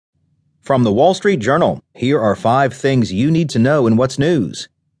From the Wall Street Journal, here are 5 things you need to know in what's news.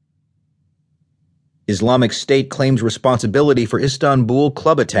 Islamic State claims responsibility for Istanbul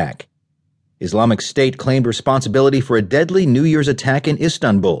club attack. Islamic State claimed responsibility for a deadly New Year's attack in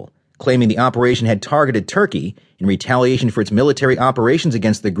Istanbul, claiming the operation had targeted Turkey in retaliation for its military operations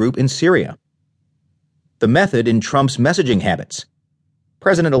against the group in Syria. The method in Trump's messaging habits.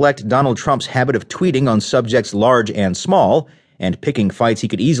 President-elect Donald Trump's habit of tweeting on subjects large and small, and picking fights he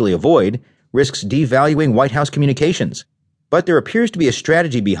could easily avoid, risks devaluing White House communications. But there appears to be a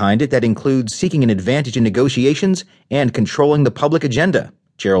strategy behind it that includes seeking an advantage in negotiations and controlling the public agenda,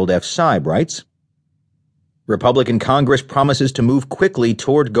 Gerald F. Seib writes. Republican Congress promises to move quickly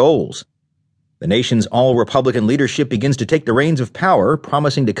toward goals. The nation's all-Republican leadership begins to take the reins of power,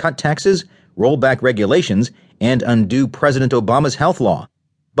 promising to cut taxes, roll back regulations, and undo President Obama's health law,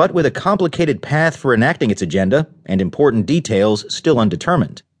 but with a complicated path for enacting its agenda and important details still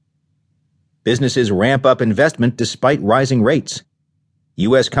undetermined. Businesses ramp up investment despite rising rates.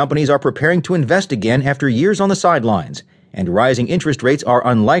 U.S. companies are preparing to invest again after years on the sidelines, and rising interest rates are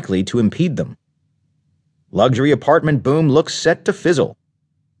unlikely to impede them. Luxury apartment boom looks set to fizzle.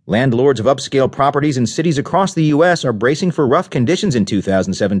 Landlords of upscale properties in cities across the U.S. are bracing for rough conditions in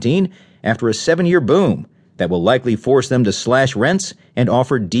 2017 after a 7-year boom that will likely force them to slash rents and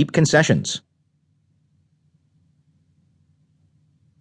offer deep concessions.